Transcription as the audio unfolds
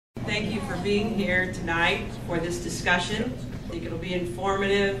Thank you for being here tonight for this discussion. I think it'll be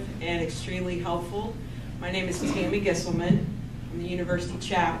informative and extremely helpful. My name is Tammy Gisselman. I'm the University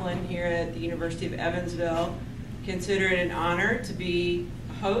Chaplain here at the University of Evansville. Consider it an honor to be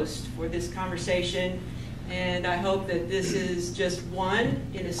a host for this conversation, and I hope that this is just one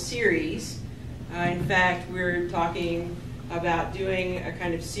in a series. In fact, we're talking about doing a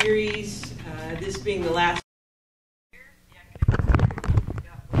kind of series, this being the last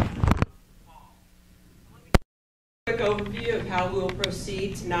overview of how we'll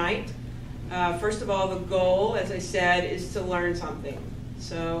proceed tonight. First of all, the goal, as I said, is to learn something.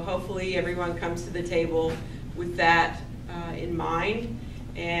 So hopefully everyone comes to the table with that in mind,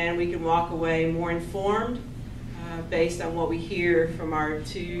 and we can walk away more informed based on what we hear from our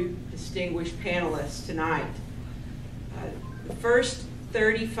two distinguished panelists tonight. The first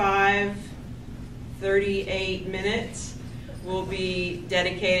 38 minutes will be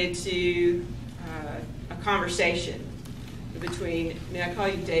dedicated to a conversation between, may I call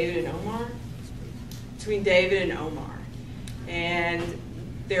you David and Omar? Between David and Omar. And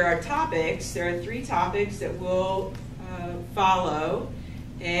there are three topics that we'll follow.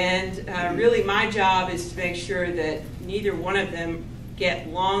 And really my job is to make sure that neither one of them get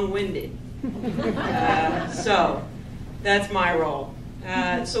long-winded. So that's my role.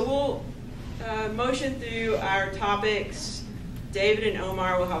 So we'll motion through our topics. David and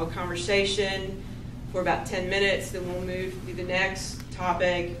Omar will have a conversation for about 10 minutes, then we'll move to the next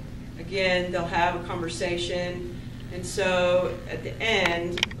topic. Again, they'll have a conversation. And so at the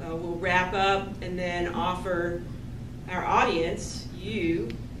end, we'll wrap up and then offer our audience, you,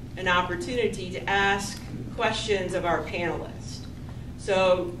 an opportunity to ask questions of our panelists.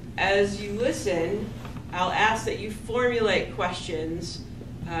 So as you listen, I'll ask that you formulate questions.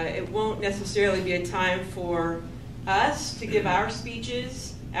 It won't necessarily be a time for us to give our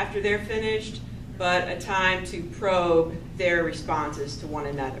speeches after they're finished, but a time to probe their responses to one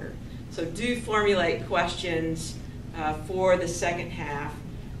another. So do formulate questions for the second half.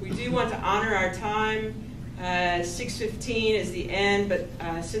 We do want to honor our time. 6:15 is the end, but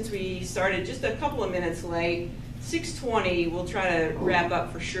since we started just a couple of minutes late, 6:20 we'll try to wrap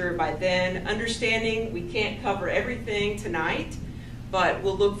up for sure by then. Understanding we can't cover everything tonight, but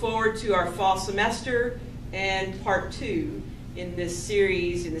we'll look forward to our fall semester and part 2 in this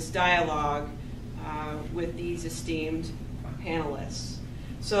series, in this dialogue with these esteemed panelists.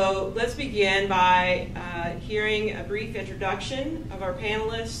 So let's begin by hearing a brief introduction of our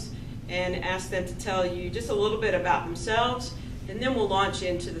panelists and ask them to tell you just a little bit about themselves, and then we'll launch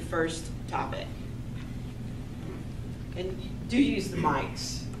into the first topic. And do use the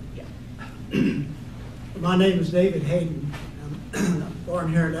mics. Yeah. My name is David Hayden. I'm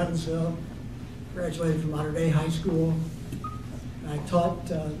born here in Evansville, graduated from Mater Dei High School. I taught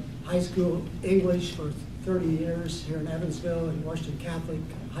high school English for 30 years here in Evansville and Washington Catholic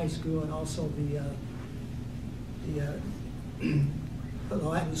High School, and also the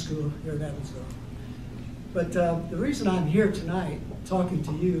Latin school here in Evansville. But the reason I'm here tonight talking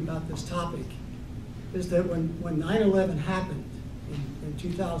to you about this topic is that when 9/11 happened in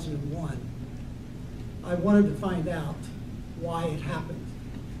 2001, I wanted to find out why it happened.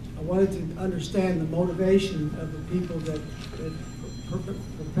 I wanted to understand the motivation of the people that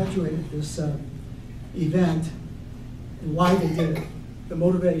perpetuated this event and why they did it, the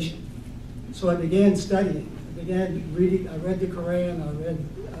motivation. So I began studying. I began reading. I read the Quran. I read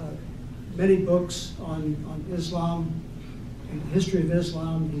many books on Islam and the history of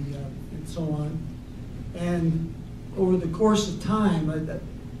Islam and so on. And over the course of time,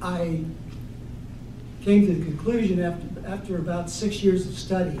 I came to the conclusion after about 6 years of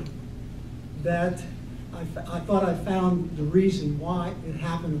study that I thought I found the reason why it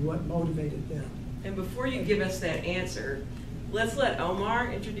happened and what motivated them. And before you give us that answer, let's let Omar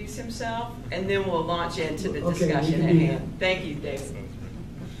introduce himself, and then we'll launch into the discussion at hand. Thank you, David.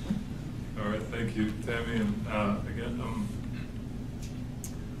 All right, thank you, Tammy. And again, I'm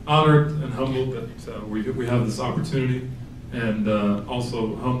honored and humbled that we have this opportunity, and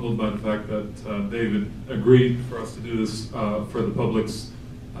also humbled by the fact that David agreed for us to do this for the public's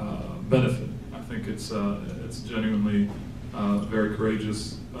benefit. I think it's genuinely very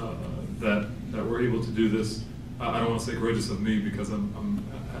courageous that we're able to do this. I don't want to say courageous of me because I've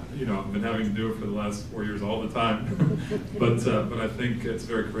been having to do it for the last 4 years all the time. but I think it's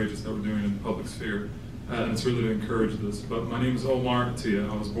very courageous that we're doing it in the public sphere, and it's really to encourage this. But my name is Omar Atiyah.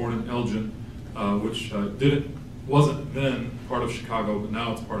 I was born in Elgin, which wasn't then part of Chicago, but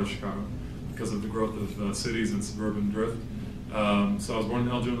now it's part of Chicago because of the growth of cities and suburban drift. So I was born in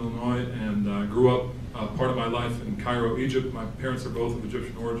Elgin, Illinois, and grew up part of my life in Cairo, Egypt. My parents are both of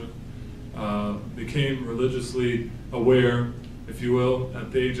Egyptian origin. Became religiously aware, if you will,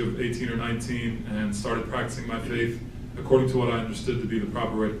 at the age of 18 or 19, and started practicing my faith according to what I understood to be the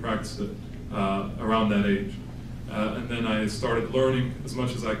proper way to practice it around that age. And then I started learning as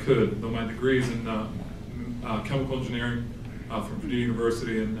much as I could, though my degree is in chemical engineering from Purdue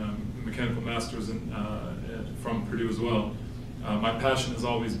University and mechanical masters from Purdue as well. My passion has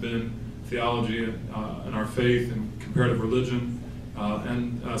always been theology and our faith and comparative religion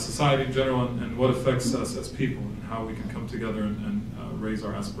and society in general, and what affects us as people and how we can come together and raise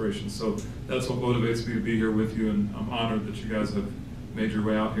our aspirations. So that's what motivates me to be here with you, and I'm honored that you guys have made your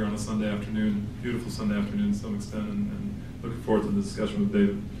way out here on a Sunday afternoon, beautiful Sunday afternoon to some extent, and looking forward to the discussion with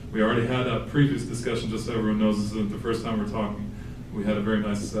David. We already had a previous discussion, just so everyone knows, this isn't the first time we're talking. We had a very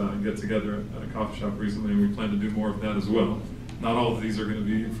nice get-together at a coffee shop recently, and we plan to do more of that as well. Not all of these are going to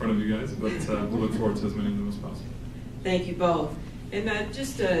be in front of you guys, but we look forward to as many of them as possible. Thank you both. And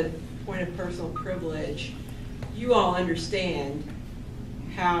just a point of personal privilege, you all understand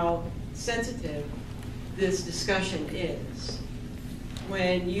how sensitive this discussion is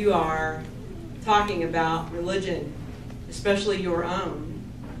when you are talking about religion, especially your own,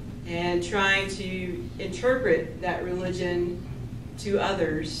 and trying to interpret that religion to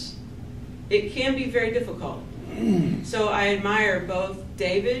others. It can be very difficult. So I admire both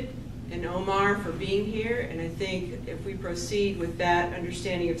David and Omar for being here, and I think if we proceed with that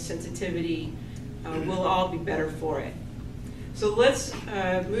understanding of sensitivity, we'll all be better for it. So let's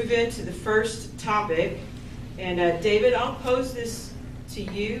move into the first topic. And David, I'll pose this to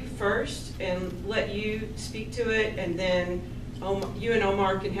you first and let you speak to it, and then you and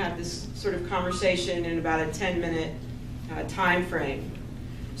Omar can have this sort of conversation in about a 10-minute time frame.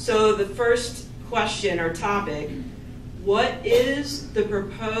 So the first question or topic: what is the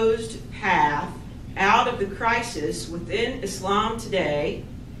proposed path out of the crisis within Islam today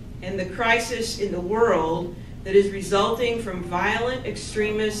and the crisis in the world that is resulting from violent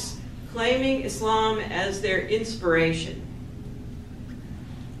extremists claiming Islam as their inspiration?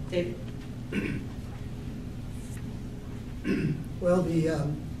 David? Well,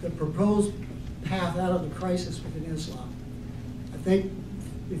 the proposed path out of the crisis within Islam, I think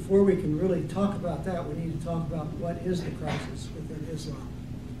before we can really talk about that, we need to talk about what is the crisis within Islam.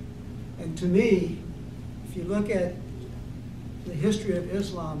 And to me, if you look at the history of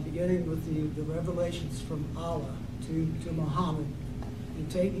Islam, beginning with the revelations from Allah to Muhammad,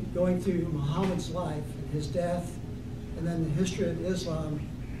 and going through Muhammad's life and his death, and then the history of Islam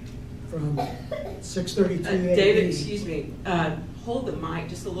from 632 AD. David, excuse me. Hold the mic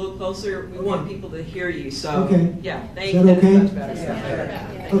just a little closer. We want people to hear you. So, okay. Yeah, is that okay? Much better.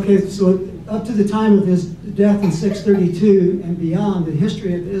 Yeah. Okay, so up to the time of his death in 632 and beyond, the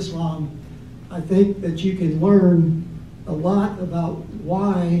history of Islam, I think that you can learn a lot about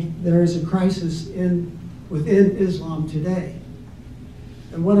why there is a crisis within Islam today.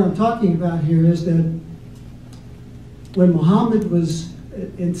 And what I'm talking about here is that when Muhammad was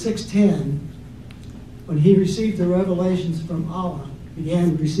in 610, when he received the revelations from Allah,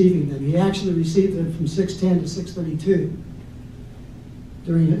 began receiving them. He actually received them from 610 to 632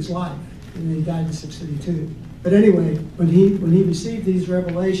 during his life, and then he died in 632. But anyway, when he received these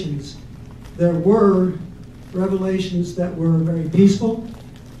revelations, there were revelations that were very peaceful,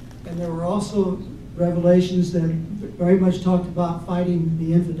 and there were also revelations that very much talked about fighting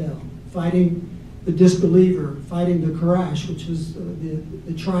the infidel, fighting the disbeliever, fighting the Quraysh, which was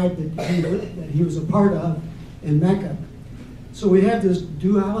the tribe that he was a part of in Mecca. So we have this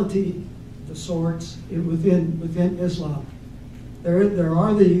duality of sorts within Islam. There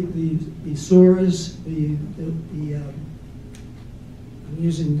are the surahs, I'm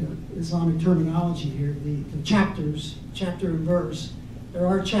using the Islamic terminology here, the chapters, chapter and verse. There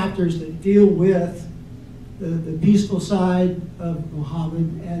are chapters that deal with the peaceful side of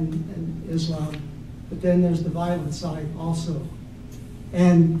Muhammad and Islam, but then there's the violent side also.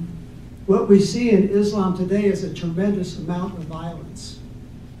 And what we see in Islam today is a tremendous amount of violence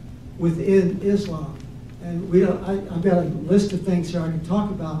within Islam. And I've got a list of things here I can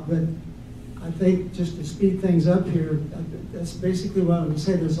talk about, but I think just to speed things up here, that's basically what I'm going to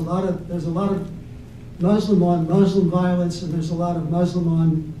say. There's a lot of Muslim on Muslim violence, and there's a lot of Muslim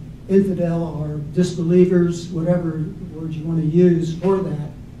on infidel or disbelievers, whatever word you want to use for that.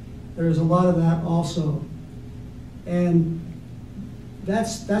 There's a lot of that also. And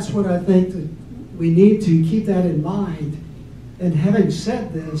that's what I think that we need to keep that in mind. And having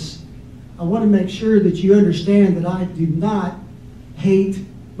said this, I want to make sure that you understand that I do not hate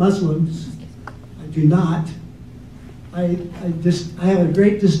Muslims. I do not. I have a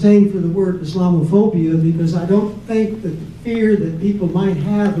great disdain for the word Islamophobia, because I don't think that the fear that people might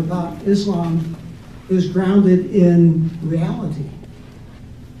have about Islam is grounded in reality.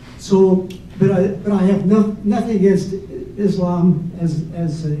 So, but I have nothing against Islam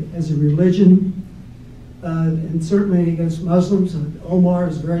as a religion, and certainly against Muslims. Omar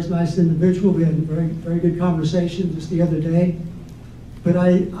is a very nice individual. We had a very good conversation just the other day. But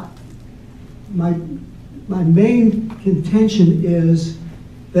my main contention is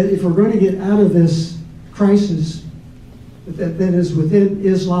that if we're going to get out of this crisis that is within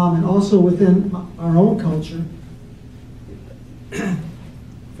Islam and also within our own culture,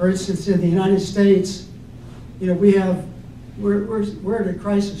 for instance, in the United States, you know, we're at a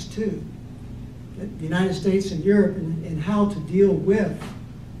crisis too. The United States and Europe, in how to deal with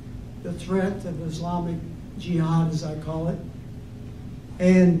the threat of Islamic Jihad, as I call it,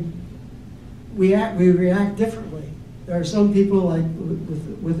 and we react differently. There are some people, like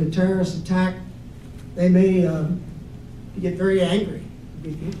with a terrorist attack, they may get very angry,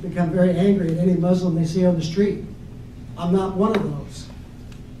 become very angry at any Muslim they see on the street. I'm not one of those.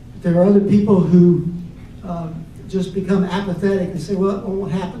 There are other people who just become apathetic and say, well, it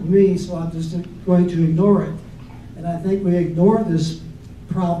won't happen to me, so I'm just going to ignore it. And I think we ignore this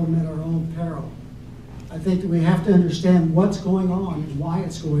problem at our own peril. I think that we have to understand what's going on and why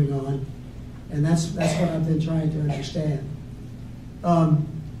it's going on, and that's what I've been trying to understand.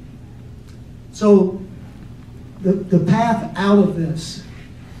 So the path out of this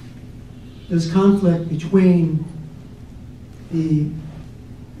conflict between the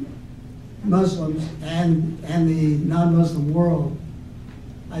Muslims and the non-Muslim world,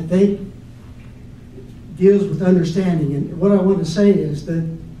 I think, deals with understanding. And what I want to say is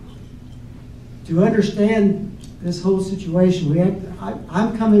that to understand this whole situation,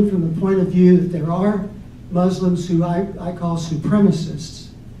 I'm coming from the point of view that there are Muslims who I call supremacists.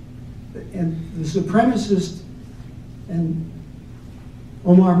 And the supremacists, and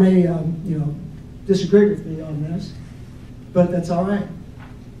Omar may disagree with me on this, but that's all right.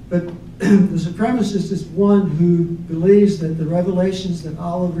 But the supremacist is one who believes that the revelations that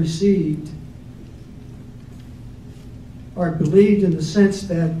Allah received are believed in the sense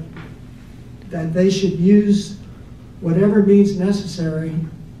that they should use whatever means necessary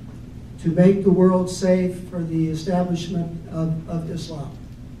to make the world safe for the establishment of Islam.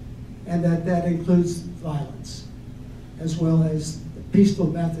 And that includes violence, as well as peaceful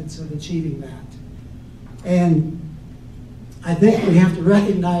methods of achieving that. And I think we have to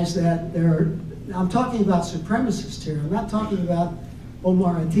recognize that I'm talking about supremacists here. I'm not talking about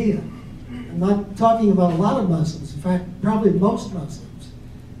Omar Atiyah. I'm not talking about a lot of Muslims. In fact, probably most Muslims.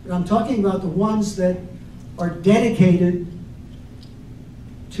 But I'm talking about the ones that are dedicated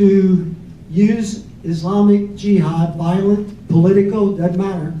to use Islamic jihad, violent, political, doesn't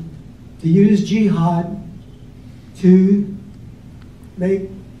matter, to use jihad to make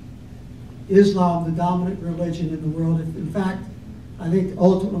Islam the dominant religion in the world. In fact, I think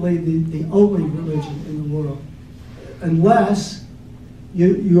ultimately the only religion in the world. Unless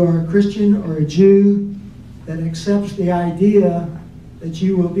you are a Christian or a Jew that accepts the idea that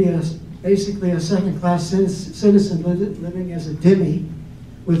you will be basically a second-class citizen living as a dhimmi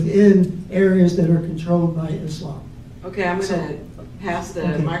within areas that are controlled by Islam. Okay, I'm going to pass the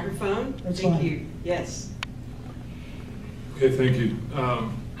microphone. That's Thank fine. you. Yes. Okay, thank you.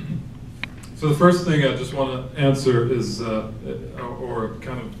 So the first thing I just want to answer is, or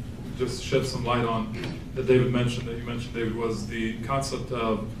kind of just shed some light on, that David mentioned, that you mentioned, David, was the concept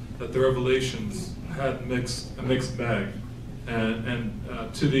of that the revelations had a mixed bag.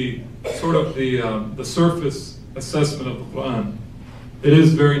 And to the sort of the surface assessment of the Quran, it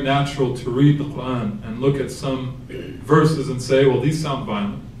is very natural to read the Quran and look at some verses and say, well, these sound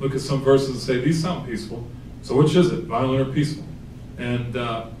violent. Look at some verses and say, these sound peaceful. So which is it, violent or peaceful? And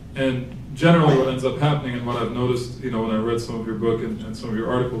generally what ends up happening, and what I've noticed, when I read some of your book and some of your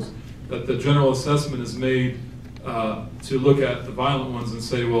articles, that the general assessment is made to look at the violent ones and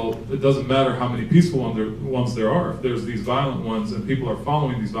say, well, it doesn't matter how many peaceful ones there are. If there's these violent ones and people are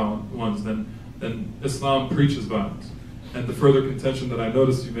following these violent ones, then Islam preaches violence. And the further contention that I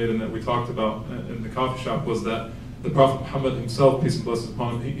noticed you made and that we talked about in the coffee shop was that the Prophet Muhammad himself, peace and blessings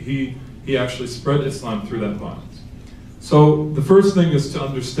upon him, he actually spread Islam through that violence. So the first thing is to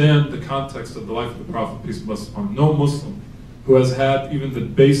understand the context of the life of the Prophet, peace and blessings upon him. No Muslim who has had even the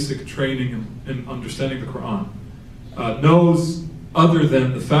basic training in understanding the Quran knows, other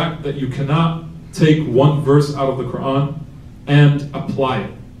than the fact that you cannot take one verse out of the Quran and apply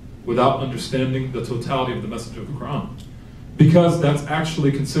it without understanding the totality of the message of the Quran. Because that's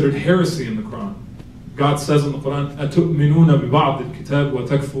actually considered heresy in the Quran. God says in the Quran, أَتُؤْمِنُونَ بِبَعْضِ الْكِتَابِ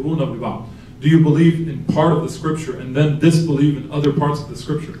وَتَكْفُرُونَ بِبَعْضِ. Do you believe in part of the scripture and then disbelieve in other parts of the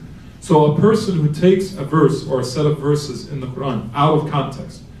scripture? So a person who takes a verse or a set of verses in the Quran out of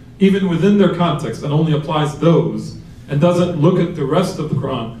context, even within their context, and only applies those, and doesn't look at the rest of the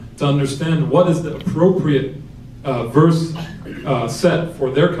Quran to understand what is the appropriate verse set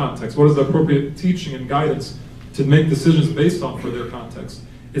for their context, what is the appropriate teaching and guidance to make decisions based on for their context,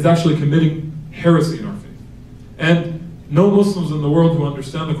 is actually committing heresy in our faith. And no Muslims in the world who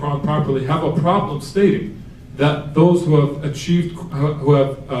understand the Quran properly have a problem stating that those who have achieved, who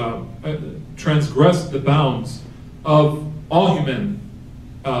have transgressed the bounds of all humanity,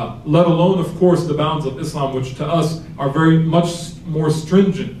 let alone, of course, the bounds of Islam, which to us are very much more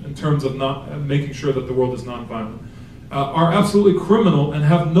stringent in terms of not making sure that the world is non-violent, are absolutely criminal and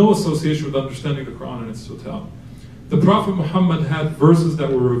have no association with understanding the Quran in its totality. The Prophet Muhammad had verses that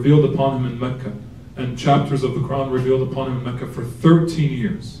were revealed upon him in Mecca and chapters of the Quran revealed upon him in Mecca for 13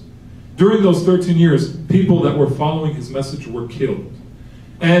 years. During those 13 years, people that were following his message were killed.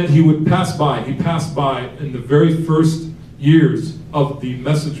 And he would pass by. He passed by in the very first years of the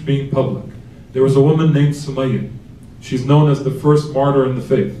message being public. There was a woman named Sumayyah. She's known as the first martyr in the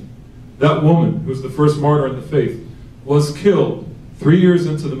faith. That woman, who was the first martyr in the faith, was killed 3 years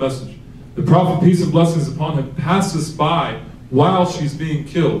into the message. The Prophet, peace and blessings upon him, passes by while she's being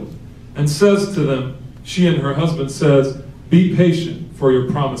killed and says to them, she and her husband says, be patient, for your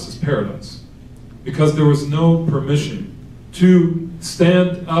promise is paradise. Because there was no permission to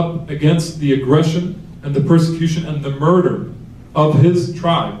stand up against the aggression and the persecution and the murder of his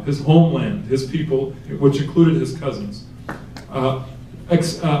tribe, his homeland, his people, which included his cousins,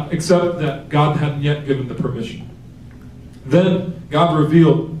 except that God hadn't yet given the permission. Then God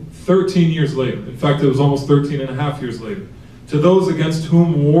revealed 13 years later, in fact it was almost 13 and a half years later, to those against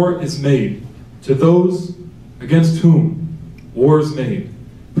whom war is made, to those against whom war is made,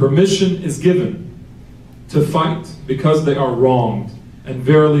 permission is given to fight because they are wronged, and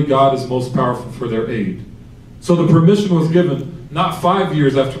verily God is most powerful for their aid. So the permission was given not 5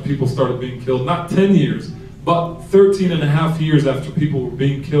 years after people started being killed, not 10 years, but 13 and a half years after people were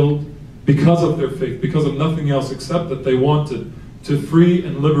being killed because of their faith, because of nothing else except that they wanted to free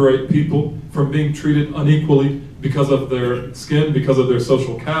and liberate people from being treated unequally because of their skin, because of their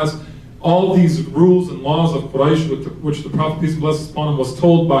social caste. All these rules and laws of Quraysh, which the Prophet, peace and blessings upon him, was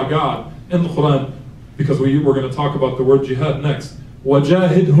told by God in the Quran, because we're going to talk about the word jihad next.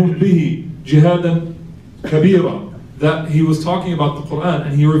 وَجَاهِدْهُمْ بِهِ جِهَادًا كَبِيرًا. That he was talking about the Quran,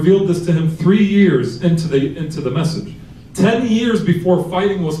 and he revealed this to him 3 years into the message. 10 years before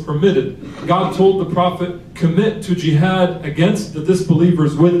fighting was permitted, God told the Prophet, commit to jihad against the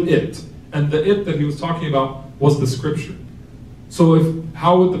disbelievers with it. And the it that he was talking about was the scripture. So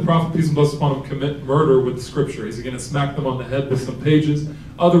how would the Prophet, peace and blessings upon him, commit murder with the scripture? Is he going to smack them on the head with some pages?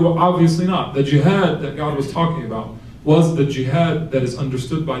 Obviously not. The jihad that God was talking about was the jihad that is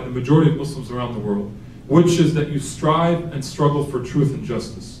understood by the majority of Muslims around the world, which is that you strive and struggle for truth and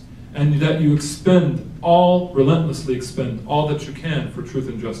justice, and that you relentlessly expend all that you can for truth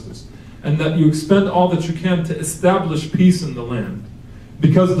and justice, and that you expend all that you can to establish peace in the land.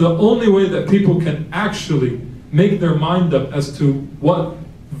 Because the only way that people can actually make their mind up as to what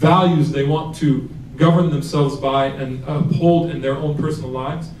values they want to govern themselves by and uphold in their own personal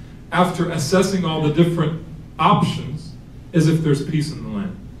lives, after assessing all the different options, is if there's peace in the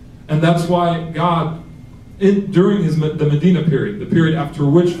land. And that's why God, during the Medina period, the period after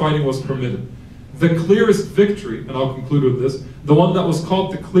which fighting was permitted, the clearest victory, and I'll conclude with this, the one that was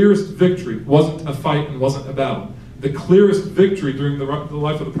called the clearest victory wasn't a fight and wasn't a battle. The clearest victory during the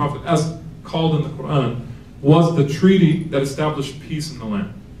life of the Prophet, as called in the Quran, was the treaty that established peace in the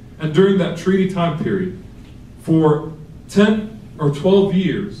land. And during that treaty time period, for 10 or 12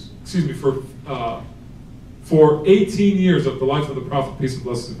 years, for 18 years of the life of the Prophet, peace and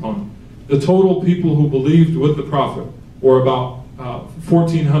blessings upon him, the total people who believed with the Prophet were about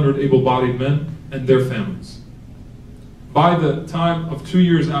 1,400 able-bodied men and their families. By the time of 2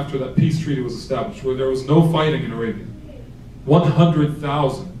 years after that peace treaty was established, where there was no fighting in Arabia,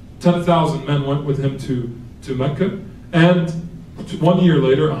 10,000 men went with him to Mecca, and 1 year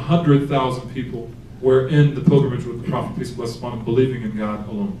later, 100,000 people were in the pilgrimage with the Prophet, peace and blessings upon him, believing in God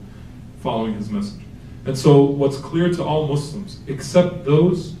alone, following his message. And so what's clear to all Muslims, except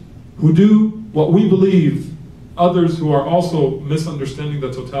those who do what we believe others who are also misunderstanding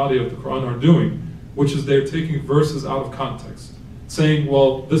the totality of the Quran are doing, which is they're taking verses out of context, saying,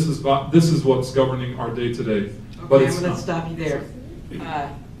 well, this is what's governing our day to day. But I'm going to stop you there.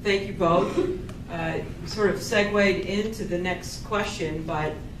 Thank you both. Sort of segued into the next question,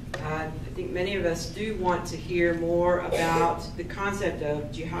 but I think many of us do want to hear more about the concept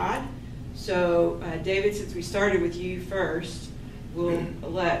of jihad. So, David, since we started with you first, we'll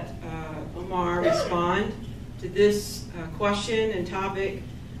let Omar respond to this question and topic.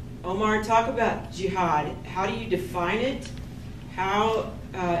 Omar, talk about jihad. How do you define it? How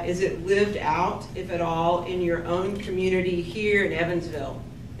is it lived out, if at all, in your own community here in Evansville?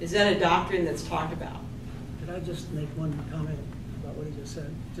 Is that a doctrine that's talked about? Could I just make one comment about what he just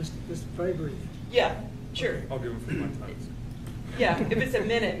said? Just very brief. Yeah, sure. I'll give him for my time. Yeah, if it's a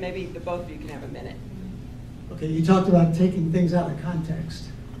minute, maybe the both of you can have a minute. Okay, you talked about taking things out of context.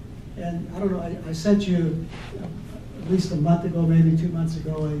 And I don't know, I sent you at least a month ago, maybe 2 months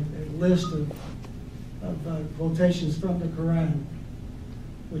ago, a list of quotations from the Quran,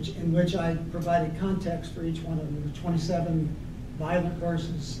 in which I provided context for each one of them. There were 27 violent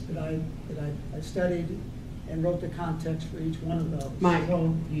verses that I studied and wrote the context for each one of those. Mike,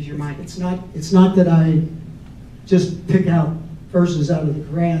 so use your mic. It's not that I just pick out verses out of the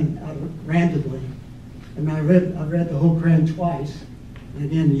Quran randomly. I mean, I've read the whole Quran twice. And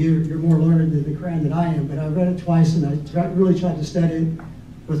again, you're more learned in the Quran than I am, but I read it twice, and I really tried to study it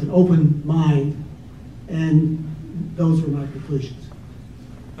with an open mind, and those were my conclusions.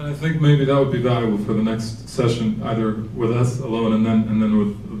 And I think maybe that would be valuable for the next session, either with us alone and then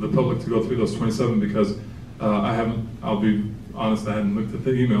with the public, to go through those 27, because I'll be honest, I hadn't looked at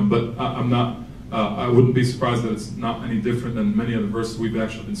the email, but I wouldn't be surprised that it's not any different than many of the verses we've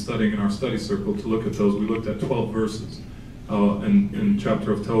actually been studying in our study circle. To look at those, we looked at 12 verses in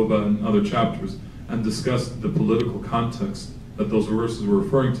chapter of Tawbah and other chapters, and discussed the political context that those verses were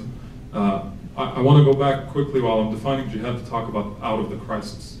referring to. I want to go back quickly while I'm defining jihad to talk about out of the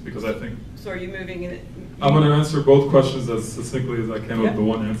crisis, because I think... So are you moving in it? I'm going to answer both questions as succinctly as I can with the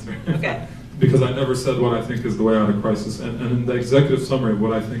one answer. Okay. Because I never said what I think is the way out of crisis. And in the executive summary of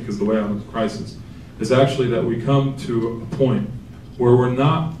what I think is the way out of the crisis is actually that we come to a point where we're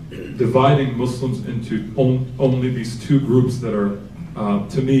not dividing Muslims into only these two groups that are,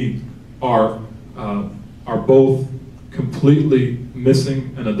 to me, are both completely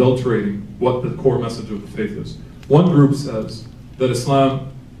missing and adulterating what the core message of the faith is. One group says that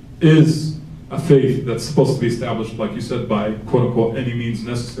Islam is a faith that's supposed to be established, like you said, by quote-unquote any means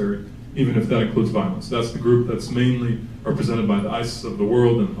necessary, even if that includes violence. That's the group that's mainly represented by the ISIS of the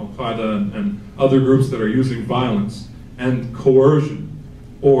world and Al-Qaeda and other groups that are using violence and coercion,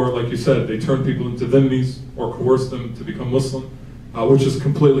 or like you said, they turn people into dhimmis or coerce them to become Muslim, which is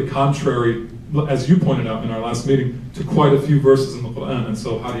completely contrary, as you pointed out in our last meeting, to quite a few verses in the Quran. And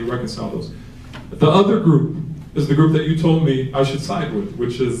so how do you reconcile those? The other group is the group that you told me I should side with,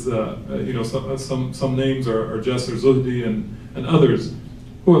 which is, some names are Jasser Zuhdi and others,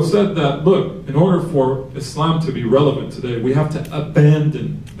 who have said that, look, in order for Islam to be relevant today, we have to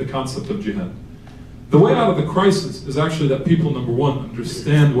abandon the concept of jihad. The way out of the crisis is actually that people, number one,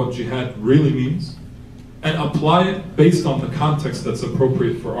 understand what jihad really means and apply it based on the context that's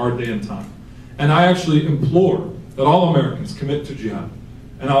appropriate for our day and time. And I actually implore that all Americans commit to jihad.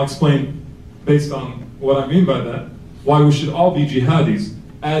 And I'll explain, based on what I mean by that, why we should all be jihadis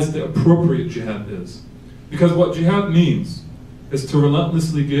as the appropriate jihad is. Because what jihad means is to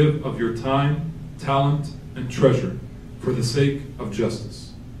relentlessly give of your time, talent, and treasure for the sake of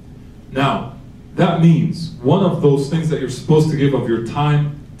justice. Now, that means one of those things that you're supposed to give of your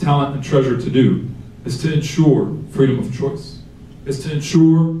time, talent, and treasure to do is to ensure freedom of choice, is to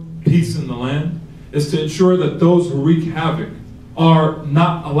ensure peace in the land, is to ensure that those who wreak havoc are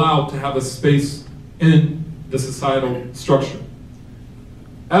not allowed to have a space in the societal structure.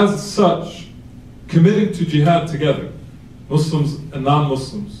 As such, committing to jihad together, Muslims and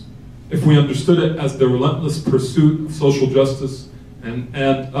non-Muslims, if we understood it as the relentless pursuit of social justice and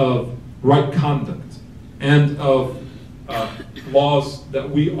of right conduct and of laws that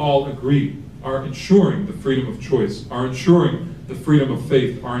we all agree are ensuring the freedom of choice, are ensuring the freedom of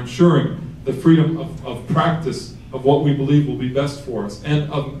faith, are ensuring the freedom of practice of what we believe will be best for us,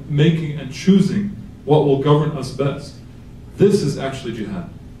 and of making and choosing what will govern us best. This is actually jihad.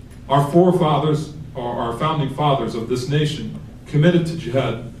 Our forefathers, or our founding fathers of this nation, committed to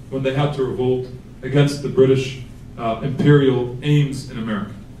jihad when they had to revolt against the British imperial aims in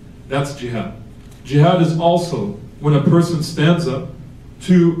America. That's jihad. Jihad is also when a person stands up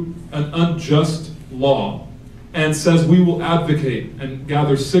to an unjust law and says, we will advocate and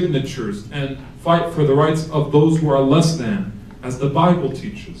gather signatures and fight for the rights of those who are less than, as the Bible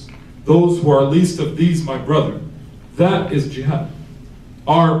teaches. Those who are least of these, my brother. That is jihad.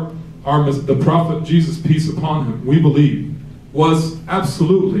 The Prophet Jesus, peace upon him, we believe, was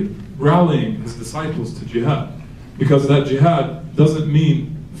absolutely rallying his disciples to jihad. Because that jihad doesn't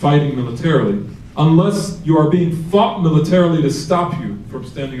mean fighting militarily unless you are being fought militarily to stop you from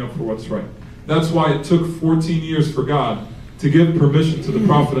standing up for what's right. That's why it took 14 years for God to give permission to the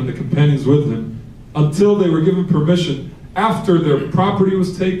Prophet and the companions with him, until they were given permission after their property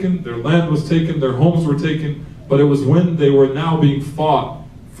was taken, their land was taken, their homes were taken, but it was when they were now being fought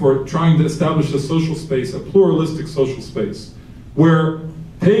for trying to establish a social space, a pluralistic social space, where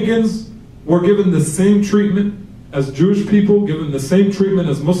pagans were given the same treatment as Jewish people, given the same treatment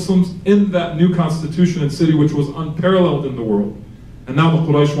as Muslims in that new constitution and city, which was unparalleled in the world. And now the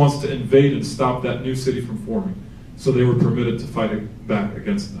Quraysh wants to invade and stop that new city from forming. So they were permitted to fight back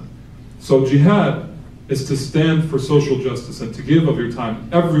against them. So jihad is to stand for social justice and to give of your time.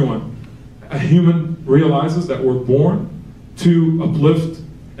 Everyone, a human, realizes that we're born to uplift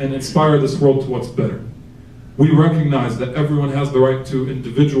and inspire this world to what's better. We recognize that everyone has the right to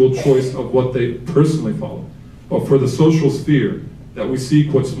individual choice of what they personally follow. But for the social sphere, that we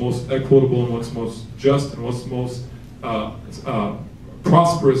seek what's most equitable and what's most just and what's most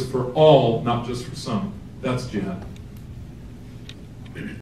prosperous for all, not just for some. That's jihad.